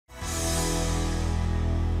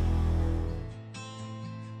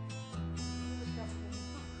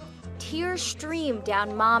Tears streamed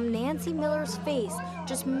down Mom Nancy Miller's face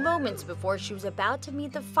just moments before she was about to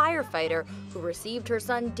meet the firefighter who received her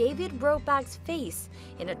son David Rodebaugh's face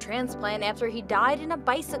in a transplant after he died in a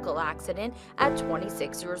bicycle accident at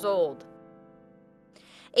 26 years old.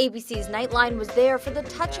 ABC's Nightline was there for the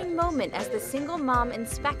touching moment as the single mom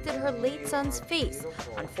inspected her late son's face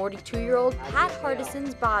on 42-year-old Pat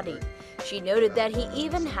Hardison's body. She noted that he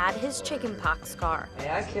even had his chickenpox scar. May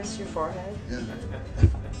I kiss your forehead?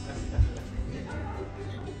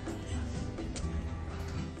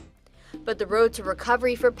 But the road to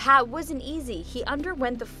recovery for Pat wasn't easy. He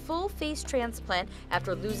underwent the full face transplant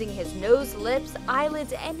after losing his nose, lips,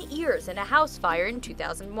 eyelids, and ears in a house fire in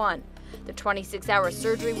 2001. The 26-hour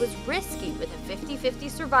surgery was risky with a 50-50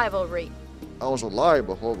 survival rate. I was alive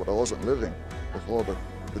before, but I wasn't living before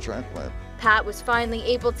the transplant. Pat was finally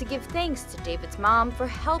able to give thanks to David's mom for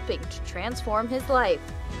helping to transform his life.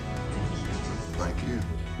 Thank you.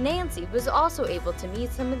 Nancy was also able to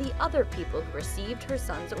meet some of the other people who received her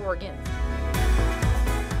son's organs.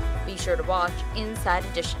 Be sure to watch Inside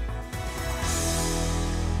Edition.